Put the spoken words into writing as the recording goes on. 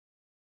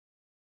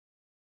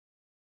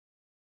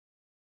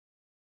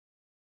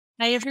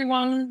Hi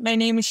everyone, my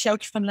name is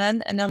Sjoukje van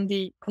Laan and I'm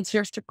the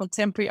Conservator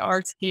Contemporary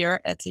Art here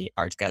at the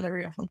Art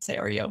Gallery of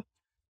Ontario.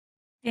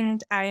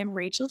 And I am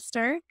Rachel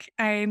Stark.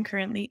 I am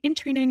currently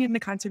interning in the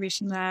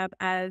Conservation Lab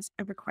as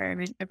a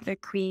requirement of the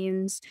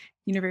Queen's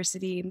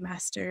University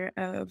Master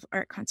of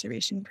Art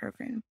Conservation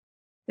program.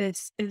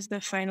 This is the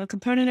final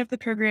component of the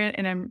program,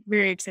 and I'm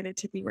very excited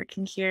to be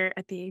working here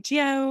at the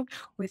AGO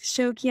with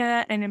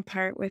Sjoukje and in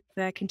part with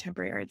the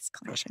Contemporary Arts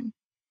Collection.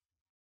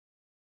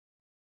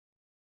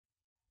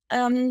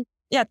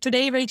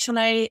 Today Rachel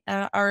and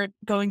I are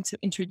going to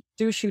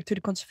introduce you to the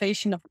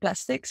conservation of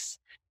plastics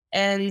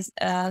and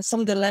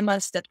some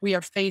dilemmas that we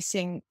are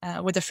facing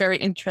with a very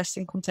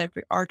interesting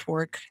contemporary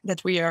artwork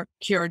that we are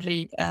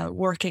currently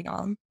working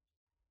on.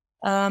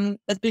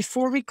 But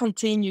before we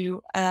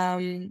continue,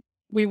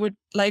 we would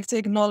like to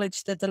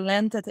acknowledge that the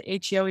land that the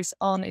AGO is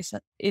on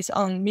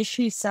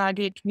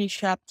Mississauga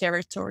Nishap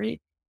territory,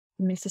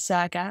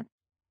 Mississauga.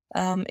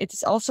 It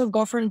is also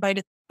governed by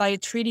a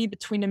treaty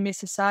between the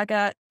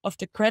Mississauga of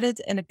the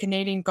Credit and the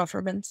Canadian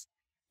government.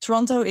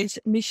 Toronto is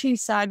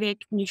Mississauga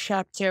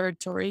Nishap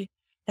territory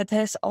that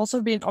has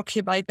also been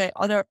occupied by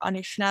other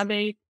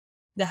Anishinaabe,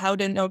 the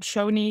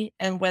Haudenosaunee,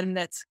 and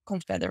Wendat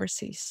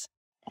confederacies.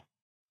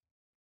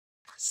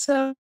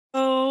 So,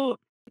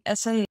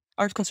 as an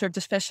art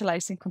conservator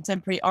specialized in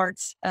contemporary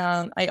art,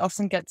 I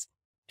often get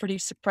pretty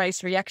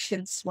surprised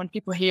reactions when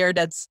people hear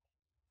that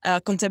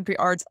contemporary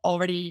art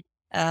already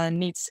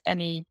needs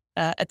any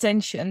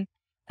attention,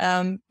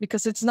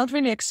 because it's not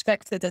really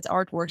expected that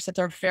artworks that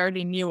are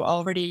fairly new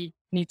already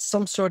need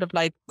some sort of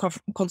like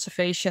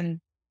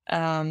conservation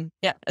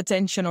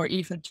attention or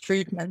even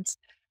treatment.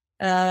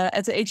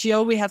 At the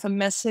AGO, we have a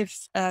massive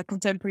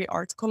contemporary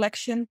art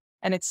collection,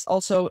 and it's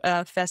also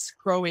fast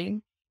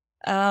growing.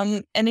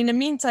 And in the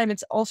meantime,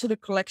 it's also the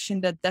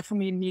collection that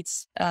definitely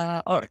needs,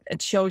 or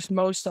it shows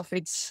most of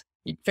its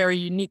very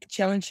unique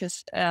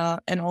challenges,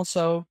 and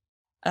also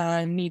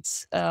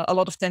needs a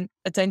lot of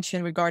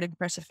attention regarding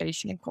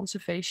preservation and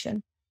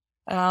conservation.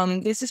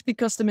 This is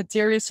because the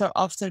materials are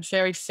often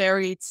very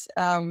varied.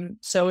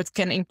 So it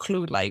can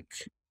include like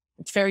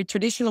very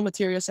traditional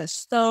materials as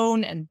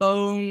stone and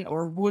bone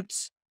or wood,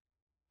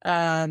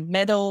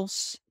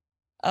 metals.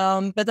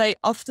 But I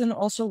often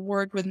also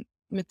work with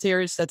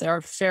materials that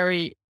are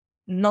very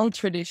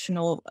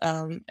non-traditional.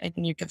 And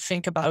you can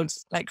think about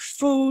like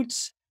food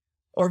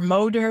or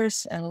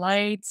motors and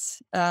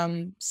lights,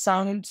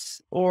 sounds,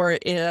 or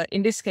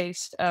in this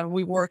case,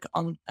 we work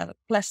on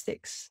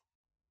plastics.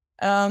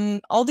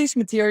 All these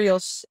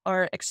materials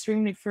are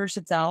extremely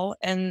versatile,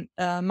 and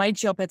my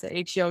job at the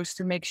AGO is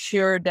to make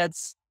sure that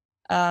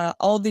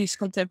all these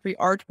contemporary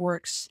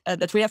artworks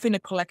that we have in the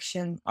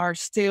collection are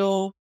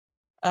still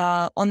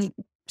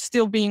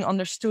being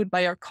understood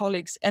by our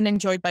colleagues and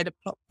enjoyed by the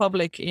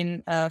public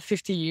in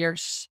 50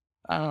 years,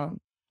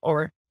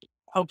 or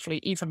hopefully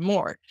even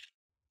more.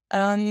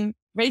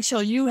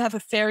 Rachel, you have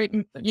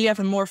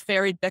a more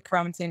varied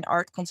background in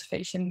art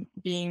conservation,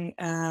 being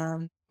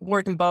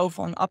working both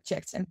on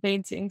objects and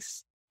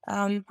paintings.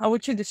 How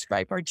would you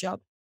describe our job?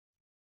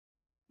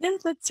 Yeah,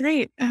 that's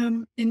right.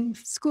 In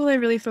school, I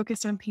really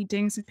focused on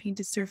paintings and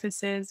painted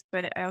surfaces,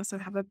 but I also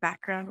have a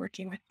background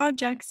working with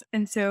objects.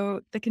 And so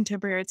the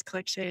Contemporary Arts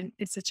Collection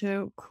is such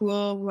a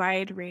cool,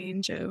 wide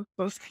range of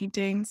both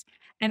paintings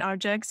and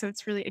objects. So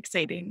it's really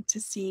exciting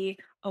to see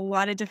a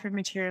lot of different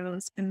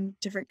materials and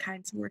different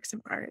kinds of works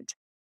of art.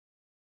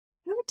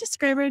 I would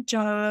describe our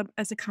job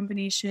as a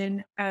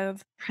combination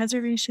of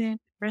preservation,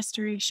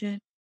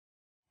 restoration,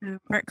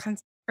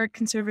 art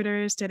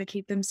conservators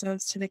dedicate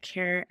themselves to the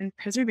care and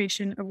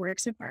preservation of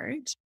works of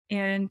art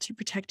and to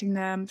protecting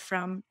them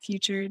from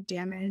future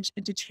damage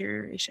and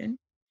deterioration. And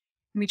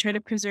we try to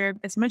preserve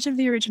as much of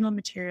the original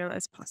material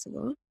as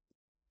possible,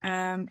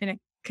 in a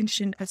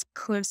condition as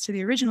close to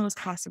the original as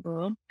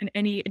possible. And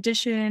any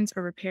additions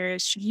or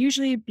repairs should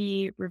usually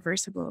be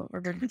reversible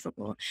or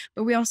removable.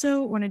 But we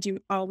also want to do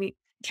all we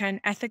can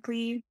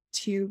ethically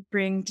to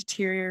bring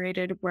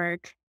deteriorated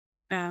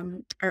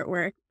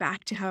artwork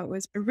back to how it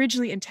was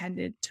originally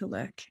intended to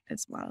look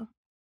as well.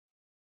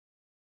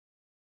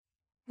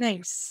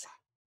 Nice.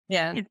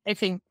 Yeah, Yeah, I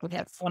think we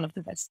have one of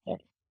the best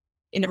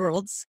in the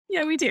world.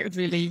 yeah, we do. It's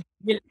really,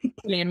 really,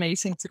 really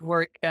amazing to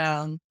work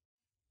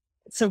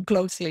so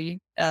closely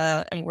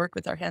and work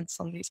with our hands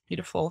on these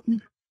beautiful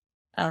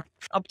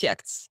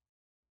objects.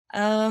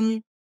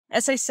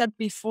 As I said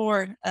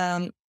before,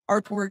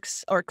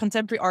 artworks or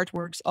contemporary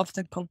artworks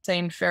often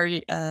contain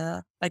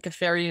a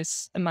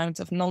various amount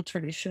of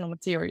non-traditional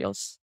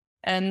materials.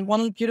 And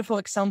one beautiful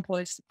example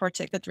is the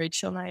project that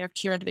Rachel and I are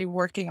currently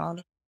working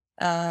on,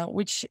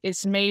 which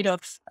is made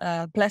of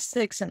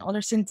plastics and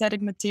other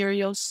synthetic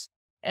materials.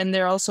 And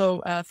there are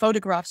also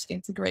photographs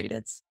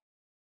integrated.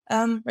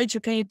 Rachel,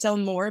 can you tell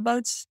more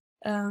about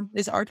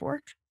this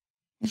artwork?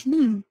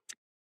 Mhm.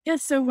 Yeah,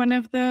 so one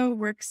of the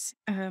works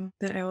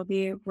that I will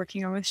be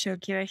working on with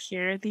Sjoukje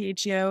here at the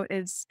AGO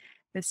is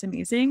this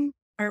amazing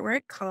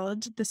artwork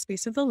called The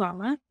Space of the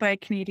Llama by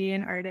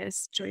Canadian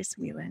artist Joyce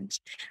Wieland.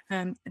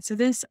 And so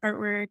this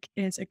artwork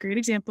is a great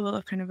example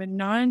of kind of a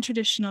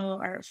non-traditional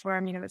art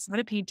form. It's not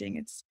a painting,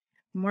 it's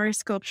more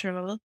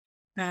sculptural.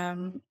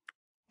 Um,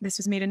 this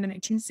was made in the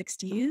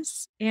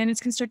 1960s, and it's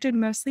constructed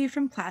mostly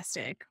from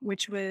plastic,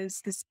 which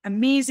was this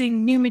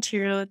amazing new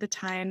material at the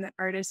time that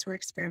artists were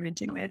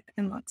experimenting with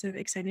in lots of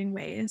exciting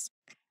ways.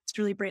 It's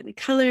really brightly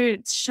colored,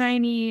 it's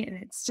shiny, and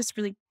it's just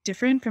really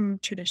different from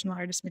traditional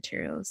artist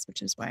materials,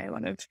 which is why a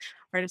lot of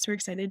artists were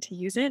excited to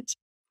use it.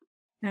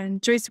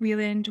 And Joyce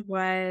Wieland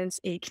was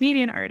a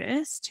Canadian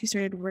artist who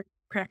started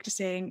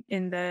practicing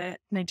in the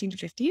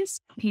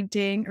 1950s,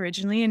 painting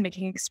originally and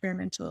making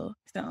experimental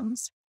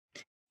films.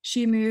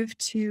 She moved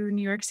to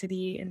New York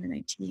City in the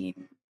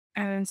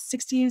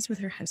 1960s with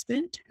her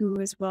husband, who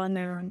was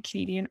well-known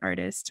Canadian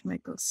artist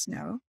Michael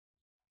Snow.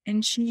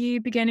 And she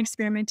began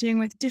experimenting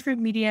with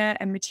different media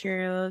and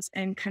materials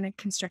and kind of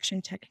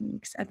construction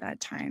techniques at that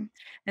time.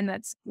 And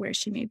that's where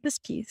she made this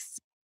piece.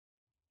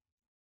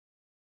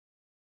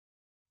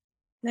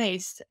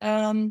 Nice.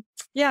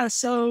 Yeah,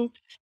 so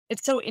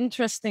it's so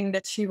interesting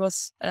that she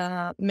was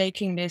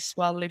making this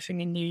while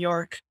living in New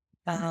York,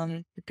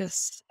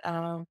 because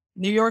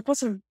New York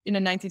was in the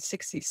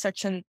 1960s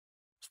such a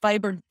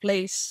vibrant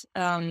place,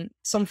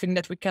 something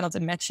that we cannot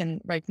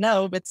imagine right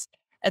now. But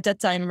at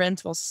that time,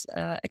 rent was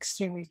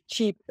extremely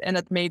cheap, and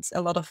it made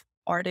a lot of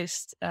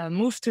artists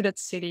move to that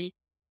city,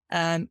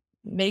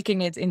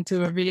 making it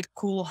into a really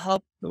cool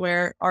hub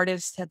where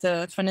artists had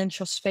the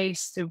financial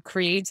space to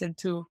create and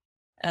to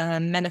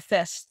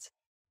manifest.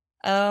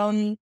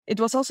 It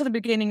was also the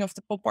beginning of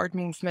the pop art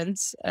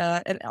movement,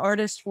 and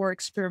artists were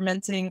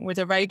experimenting with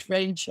a wide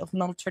range of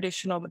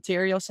non-traditional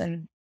materials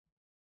and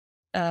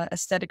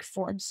aesthetic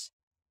forms.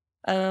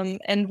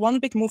 And one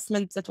big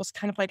movement that was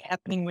kind of like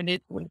happening with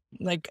it,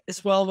 like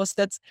as well, was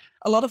that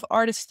a lot of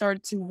artists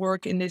started to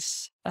work in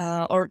this,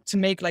 or to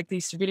make like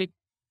these really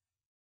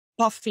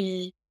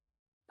puffy,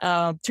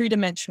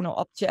 three-dimensional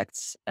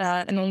objects.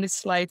 And on this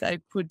slide, I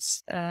put,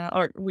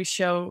 or we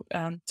show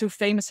two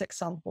famous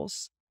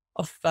examples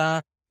of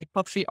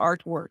puffy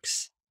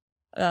artworks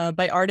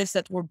by artists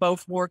that were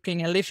both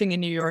working and living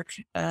in New York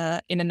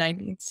in the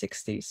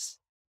 1960s.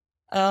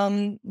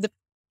 The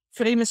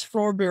famous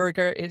floor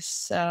burger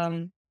is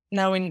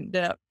now in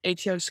the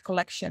HO's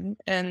collection,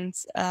 and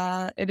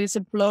it is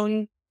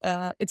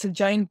it's a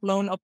giant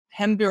blown up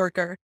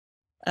hamburger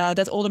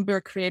that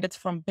Oldenburg created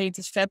from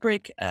painted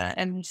fabric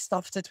and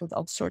stuffed it with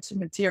all sorts of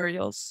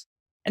materials.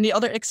 And the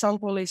other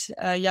example is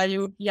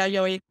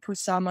Yayoi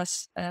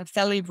Kusama's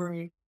Valley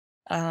Room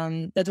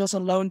that was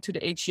on loan to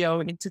the HO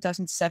in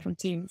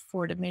 2017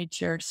 for the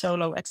major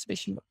solo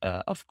exhibition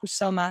of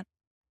Kusama.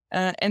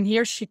 And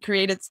here she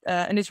created,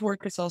 and this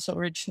work is also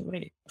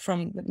originally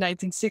from the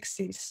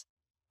 1960s.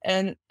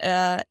 And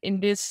in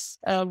this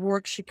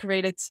work, she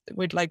created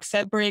with like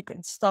fabric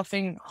and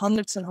stuffing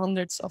hundreds and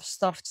hundreds of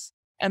stuffed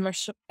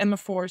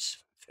amorphous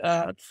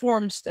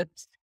forms that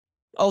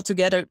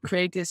altogether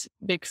create this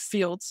big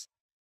field.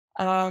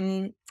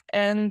 And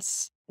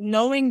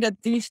knowing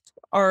that these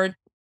are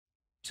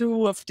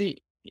two of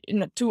the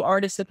two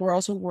artists that were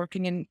also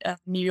working in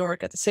New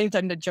York at the same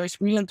time that Joyce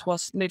Wieland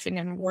was living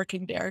and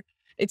working there,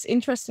 it's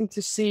interesting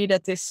to see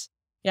that this,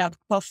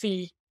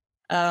 puffy,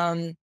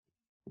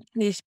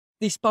 these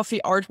puffy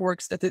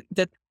artworks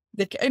that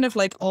they kind of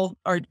like all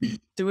are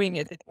doing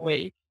it in a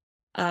way.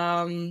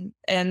 And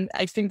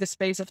I think the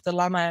space of the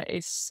Lama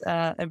is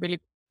a really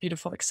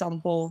beautiful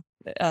example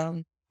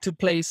to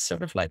place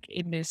sort of like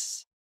in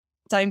this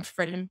time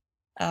frame.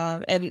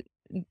 And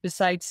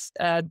besides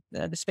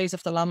the space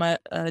of the Lama,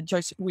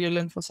 Joyce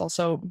Wieland was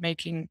also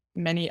making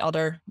many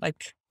other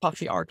like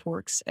puffy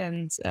artworks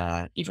and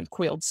even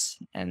quilts.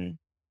 And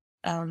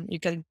you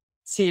can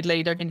see it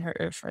later in her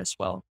oeuvre as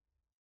well.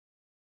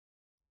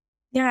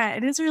 Yeah,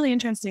 it is really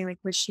interesting. Like,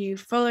 was she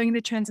following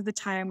the trends of the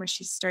time? Was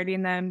she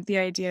starting them? The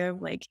idea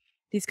of like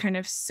these kind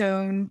of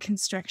sewn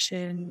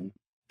construction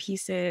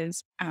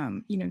pieces,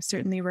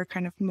 certainly were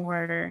kind of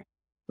more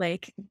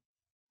like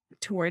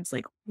towards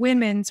like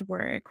women's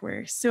work,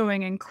 where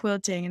sewing and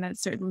quilting, and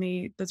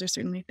those are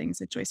certainly things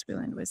that Joyce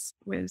Wieland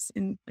was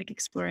in like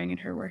exploring in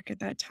her work at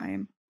that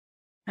time.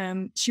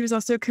 She was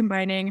also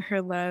combining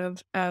her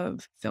love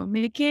of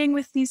filmmaking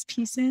with these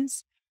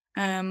pieces,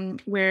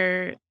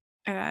 where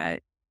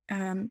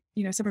some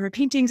of her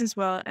paintings, as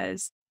well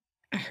as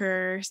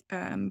her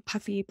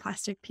puffy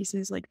plastic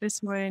pieces like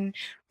this one,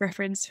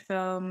 reference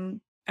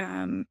film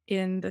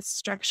in the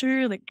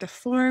structure, like the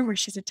form, where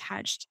she's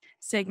attached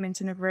segments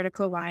in a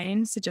vertical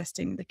line,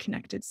 suggesting the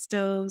connected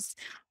stills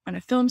on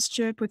a film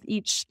strip, with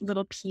each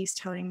little piece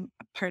telling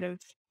a part of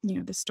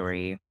the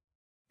story,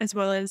 as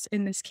well as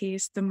in this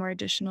case the more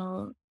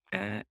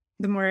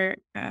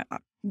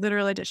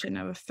literal edition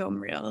of a film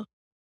reel.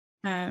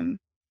 So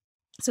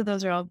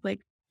those are all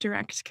like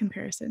direct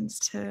comparisons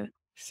to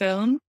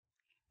film.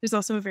 There's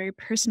also a very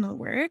personal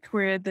work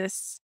where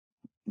this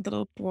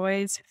little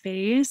boy's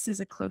face is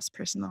a close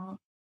personal,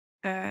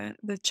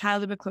 the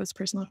child of a close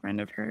personal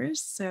friend of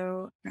hers.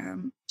 So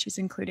she's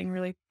including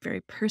really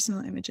very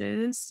personal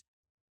images.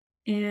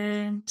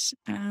 And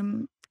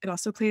it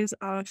also plays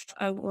off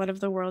a lot of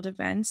the world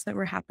events that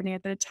were happening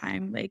at the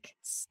time, like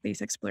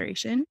space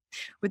exploration,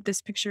 with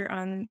this picture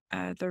on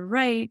the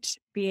right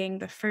being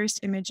the first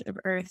image of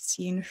Earth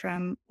seen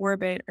from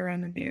orbit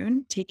around the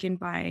moon, taken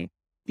by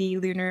the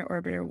Lunar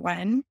Orbiter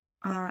 1 in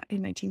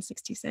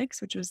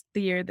 1966, which was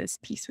the year this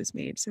piece was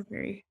made. So,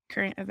 very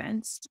current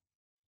events.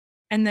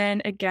 And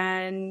then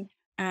again,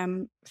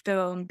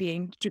 film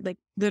being like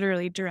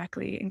literally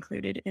directly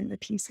included in the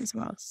piece as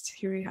well. So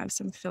here we have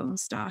some film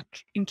stock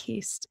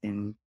encased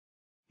in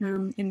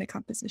the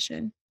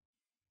composition.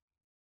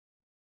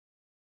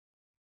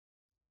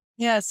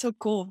 Yeah, so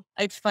cool.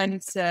 I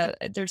find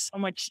there's so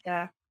much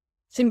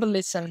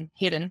symbolism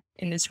hidden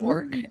in this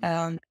work.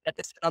 That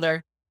is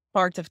another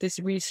part of this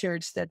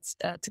research that's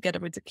together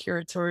with the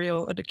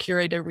curatorial or the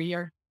curator, we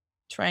are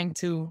trying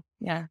to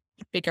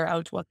figure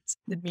out what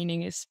the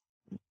meaning is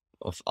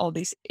of all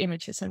these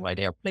images and why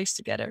they are placed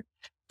together.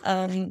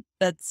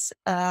 That's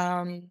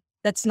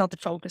not the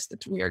focus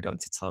that we are going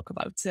to talk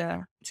about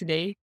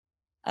today.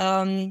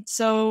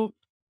 So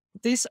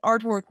this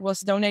artwork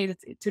was donated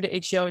to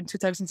the HO in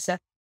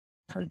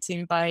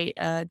 2017 by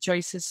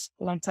Joyce's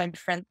longtime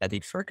friend, Betty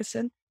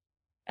Ferguson.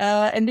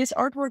 And this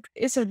artwork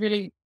is a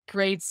really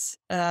great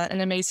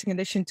and amazing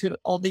addition to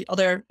all the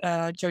other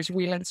Joyce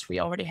Wielands we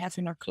already have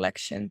in our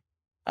collection.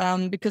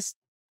 Because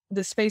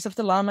the Space of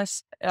the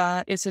Lamas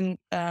is an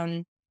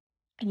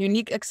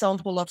unique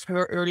example of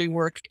her early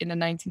work in the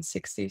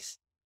 1960s.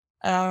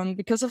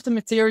 Because of the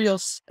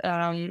materials,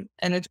 and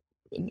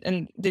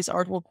this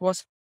artwork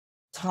was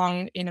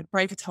hung in a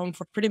private home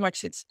for pretty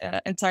much its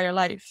entire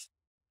life.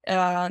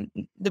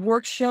 The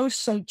work shows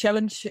some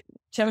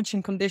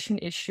challenging condition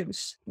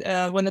issues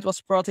when it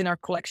was brought in our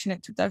collection in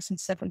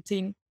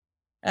 2017.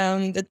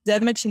 The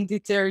damage and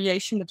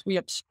deterioration that we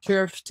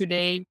observe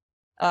today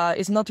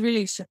is not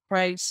really a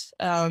surprise,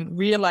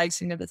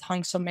 realizing that it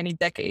hung so many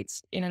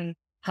decades in a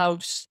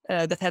house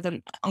that had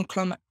an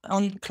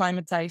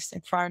unclimatized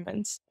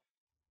environment.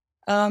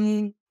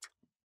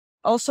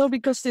 Also,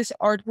 because this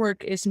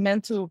artwork is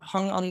meant to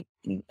hang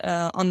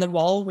on the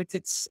wall with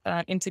its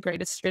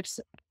integrated strips,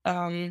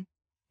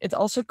 it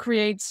also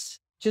creates,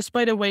 just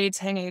by the way it's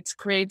hanging, it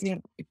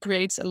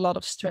creates a lot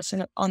of stress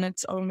on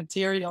its own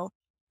material.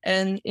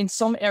 And in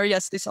some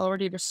areas, this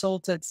already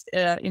resulted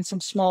in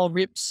some small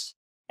rips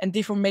and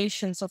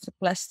deformations of the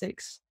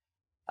plastics.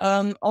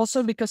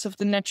 Also, because of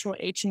the natural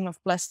aging of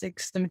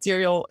plastics, the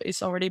material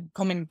is already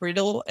becoming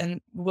brittle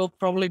and will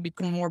probably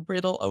become more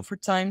brittle over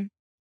time.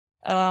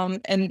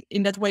 And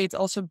in that way, it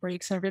also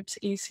breaks and rips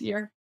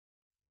easier.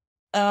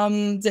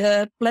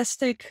 The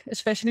plastic,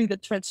 especially the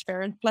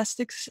transparent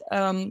plastics,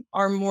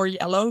 are more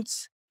yellowed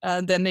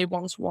than they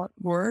once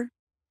were.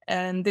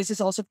 And this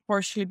is also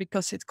partially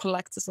because it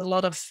collects a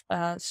lot of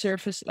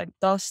surface like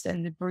dust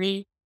and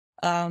debris.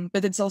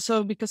 But it's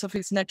also because of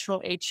its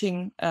natural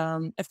aging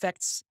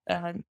effects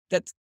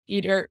that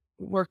either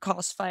were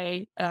caused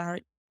by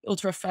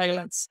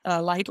ultraviolet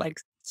light, like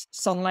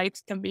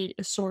sunlight can be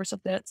a source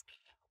of that,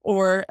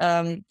 or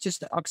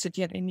just the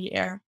oxygen in the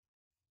air.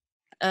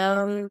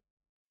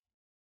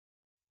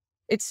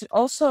 It's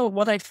also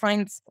what I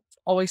find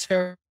always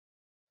very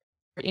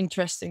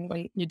interesting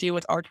when you deal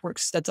with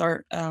artworks that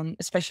are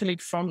especially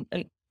from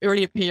an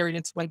earlier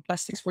period when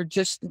plastics were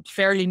just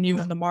fairly new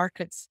on the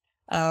market,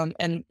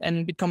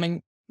 and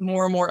becoming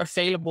more and more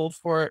available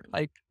for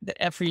like the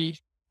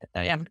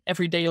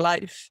everyday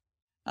life.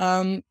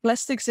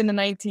 Plastics in the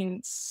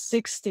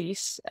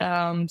 1960s,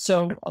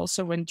 so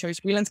also when Joyce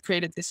Wieland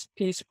created this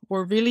piece,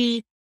 were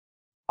really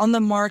on the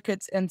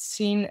market and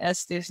seen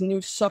as this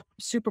new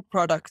super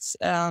products.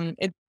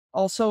 It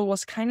also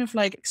was kind of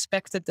like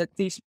expected that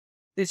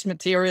this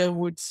material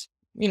would,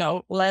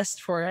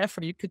 last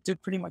forever. You could do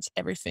pretty much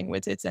everything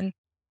with it, and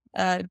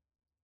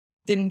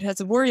didn't have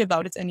to worry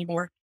about it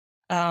anymore.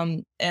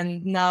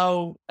 And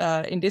now,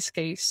 in this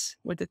case,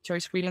 with the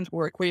Joyce Wieland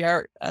work, we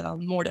are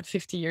more than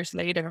 50 years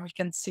later. We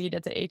can see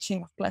that the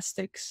aging of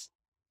plastics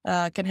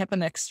can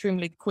happen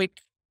extremely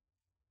quick.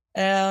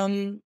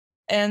 And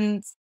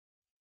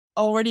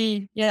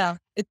already,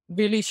 it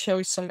really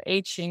shows some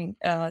aging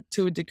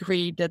to a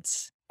degree that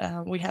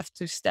we have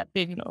to step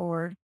in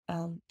or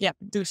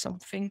do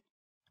something.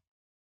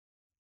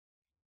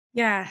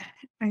 Yeah.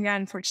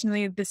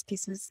 Unfortunately, this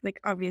piece is like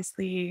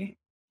obviously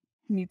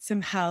needs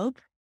some help.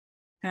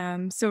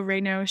 So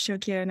right now,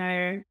 Sjoukje and I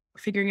are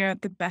figuring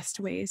out the best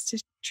ways to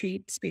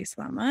treat space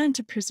llama and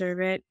to preserve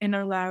it and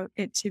allow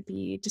it to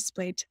be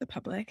displayed to the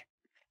public.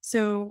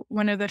 So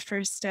one of the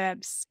first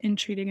steps in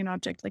treating an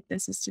object like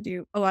this is to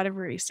do a lot of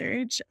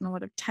research and a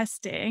lot of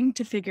testing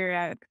to figure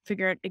out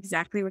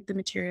exactly what the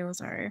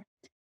materials are.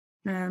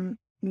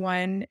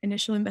 One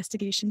initial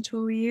investigation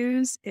tool we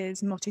use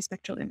is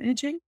multispectral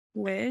imaging,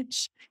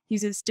 which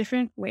uses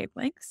different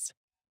wavelengths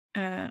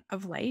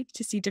of light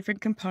to see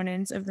different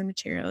components of the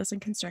materials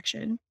and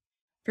construction.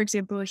 For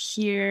example,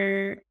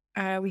 here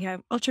we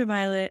have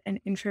ultraviolet and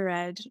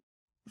infrared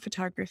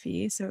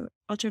photography. So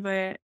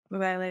ultraviolet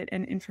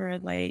and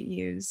infrared light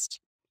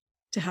used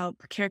to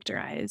help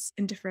characterize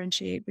and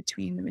differentiate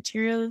between the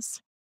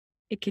materials.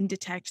 it can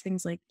detect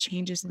things like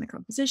changes in the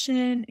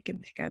composition. It can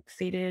pick up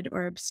faded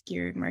or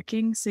obscured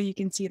markings. So you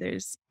can see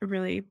there's a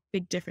really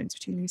big difference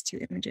between these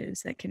two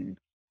images that can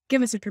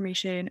give us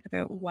information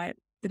about what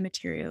the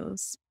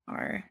materials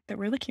are that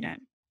we're looking at.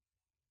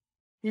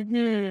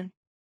 Hmm.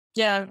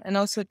 Yeah, and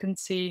also can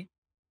see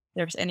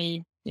there's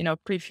any,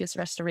 previous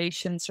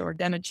restorations or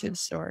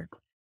damages or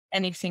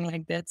anything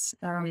like that.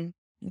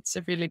 It's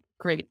a really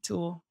great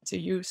tool to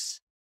use.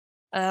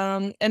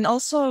 And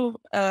also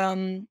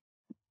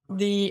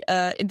the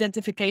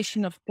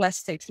identification of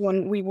plastics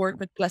when we work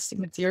with plastic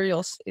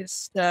materials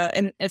is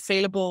an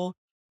available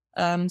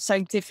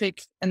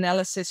scientific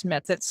analysis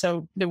method.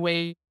 So the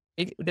way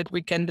that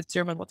we can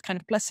determine what kind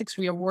of plastics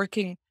we are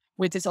working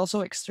with is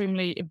also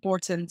extremely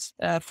important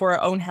for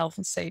our own health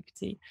and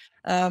safety.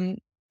 Um,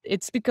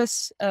 it's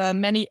because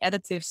many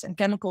additives and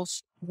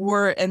chemicals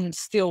were and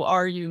still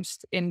are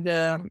used in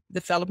the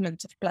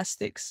development of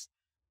plastics.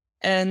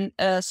 And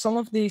some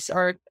of these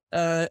are,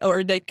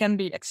 or they can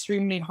be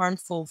extremely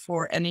harmful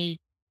for any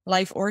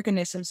live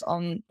organisms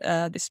on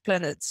this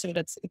planet. So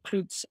that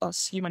includes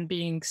us human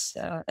beings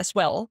as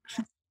well,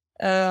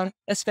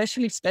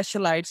 especially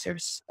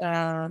specializers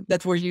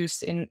that were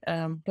used in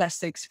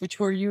plastics, which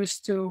were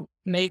used to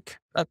make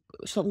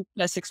some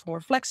plastics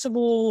more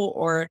flexible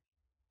or,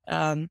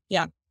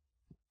 yeah,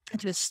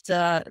 just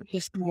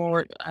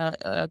more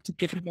to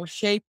give it more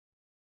shape.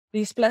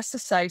 These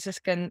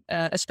plasticizers can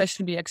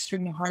especially be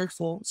extremely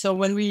harmful. So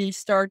when we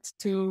start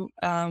to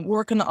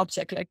work on an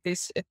object like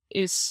this, it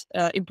is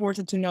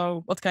important to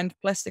know what kind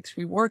of plastics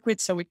we work with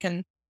so we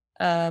can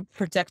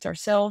protect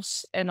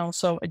ourselves and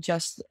also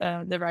adjust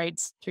the right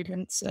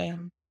treatment,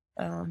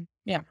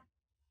 yeah,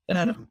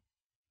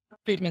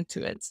 treatment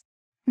to it.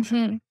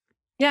 Mhm.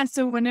 Yeah,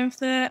 so one of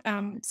the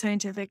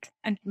scientific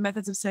and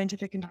methods of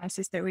scientific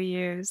analysis that we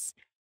use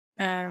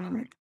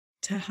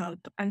to help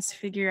us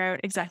figure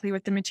out exactly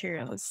what the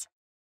materials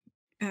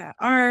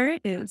are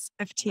is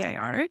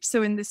FTIR.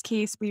 So in this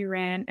case, we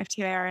ran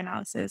FTIR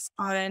analysis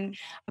on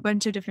a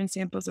bunch of different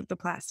samples of the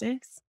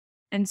plastics.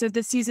 And so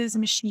this uses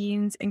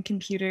machines and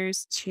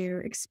computers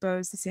to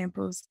expose the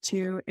samples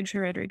to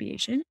infrared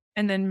radiation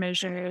and then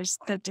measures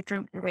the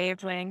different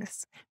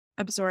wavelengths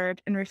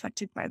absorbed and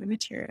reflected by the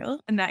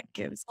material. And that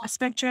gives a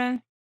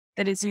spectra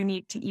that is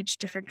unique to each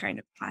different kind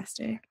of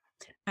plastic.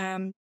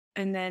 Um,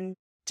 and then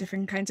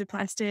different kinds of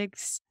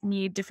plastics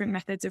need different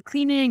methods of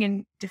cleaning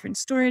and different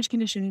storage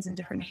conditions and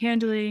different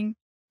handling.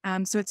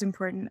 So it's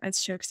important, as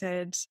Sjoukje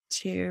said,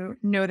 to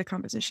know the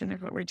composition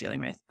of what we're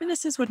dealing with. And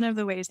this is one of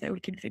the ways that we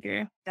can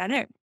figure that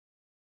out.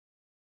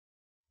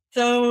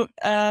 So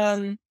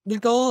the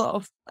goal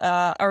of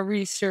our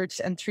research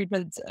and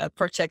treatment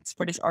projects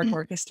for this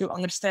artwork is to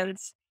understand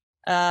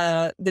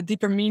the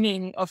deeper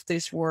meaning of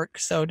this work,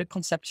 so the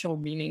conceptual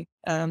meaning,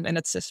 and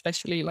it's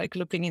especially like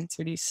looking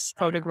into these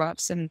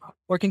photographs and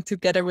working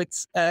together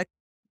with a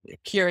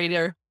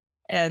curator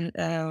and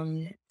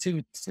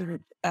to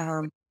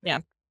yeah,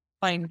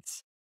 find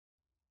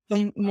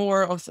some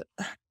more of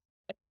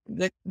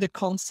the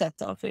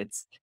concept of it.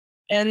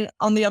 And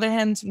on the other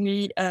hand,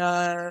 we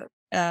had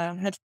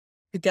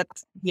to get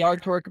the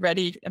artwork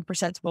ready and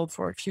presentable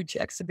for a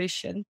future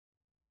exhibition.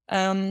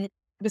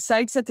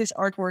 Besides that, this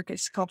artwork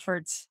is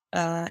covered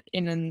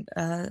in an,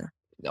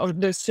 or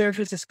the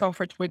surface is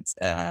covered with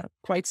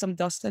quite some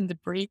dust and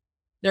debris.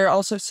 There are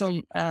also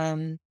some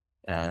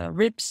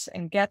rips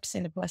and gaps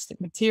in the plastic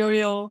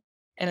material,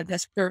 and it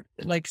has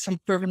like some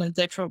permanent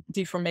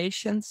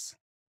deformations.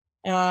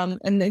 And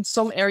in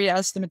some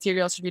areas, the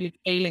material is really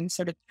failing.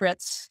 So the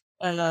threads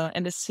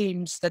and the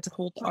seams that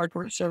hold the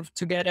artwork sort of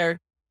together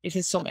is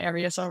in some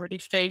areas already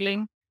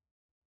failing.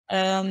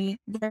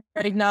 But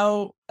right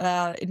now,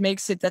 it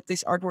makes it that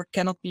this artwork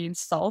cannot be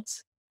installed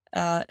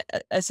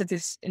as it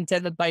is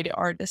intended by the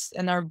artist.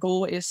 And our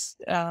goal is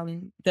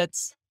that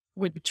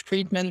with the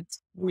treatment,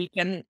 we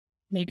can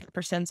make it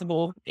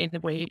presentable in the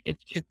way it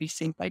should be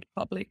seen by the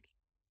public.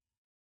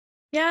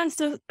 Yeah,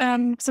 so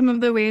some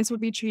of the ways we'll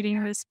be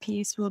treating this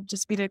piece will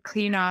just be to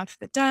clean off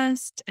the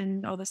dust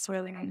and all the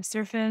soiling on the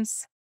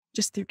surface,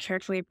 just through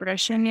carefully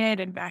brushing it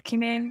and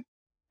vacuuming.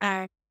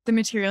 The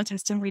material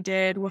testing we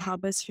did will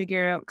help us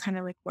figure out kind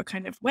of like what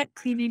kind of wet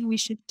cleaning we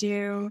should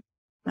do,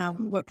 how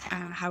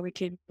we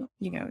could,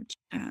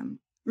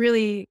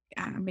 really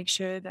make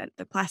sure that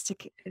the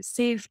plastic is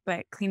safe,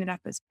 but clean it up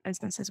as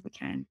best as we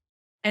can.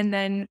 And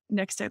then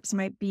next steps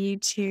might be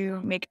to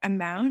make a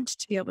mount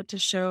to be able to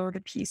show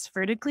the piece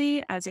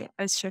vertically as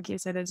Sjoukje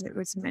said, as it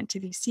was meant to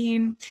be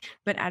seen,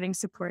 but adding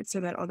support so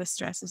that all the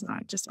stress is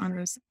not just on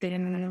those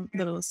thin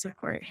little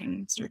support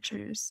hanging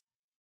structures.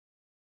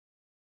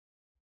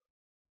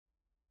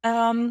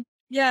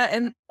 Yeah,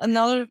 and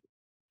another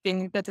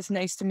thing that is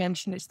nice to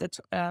mention is that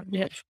we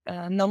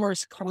have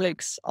numerous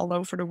colleagues all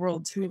over the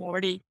world who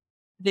already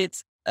did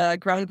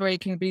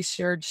groundbreaking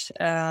research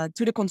to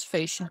the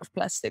conservation of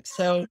plastics.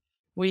 So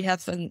we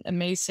have an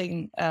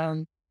amazing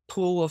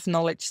pool of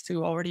knowledge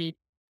to already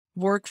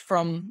work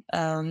from,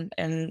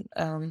 and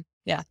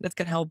yeah, that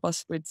can help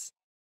us with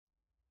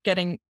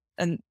getting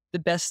the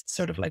best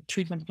sort of like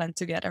treatment plan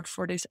together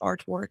for this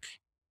artwork.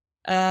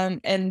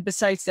 And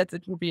besides that,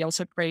 it would be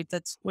also great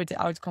that with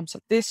the outcomes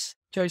of this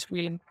Joyce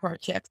Wieland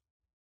project,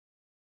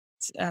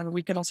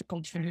 we can also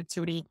contribute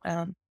to the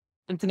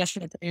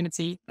international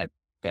community, like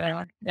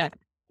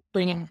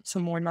bringing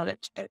some more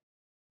knowledge.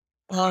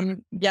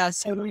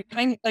 So we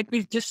kind of like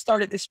we've just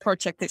started this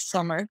project this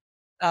summer,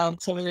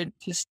 so we're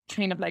just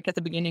kind of like at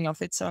the beginning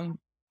of it. So I'm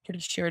pretty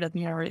sure that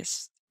more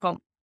is come.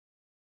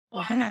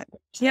 Yeah.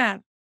 Yeah.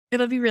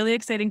 It'll be really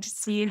exciting to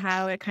see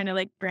how it kind of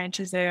like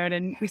branches out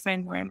and we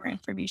find more and more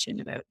information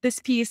about this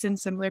piece and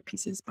similar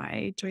pieces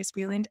by Joyce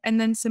Wieland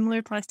and then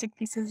similar plastic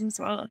pieces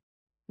as well.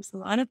 There's a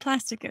lot of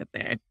plastic out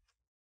there.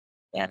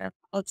 Yeah,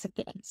 lots of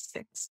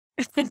things.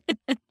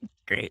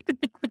 Great.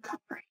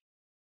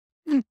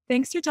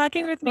 Thanks for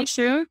talking with me,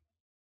 Shu.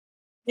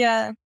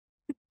 Yeah.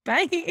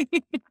 Bye.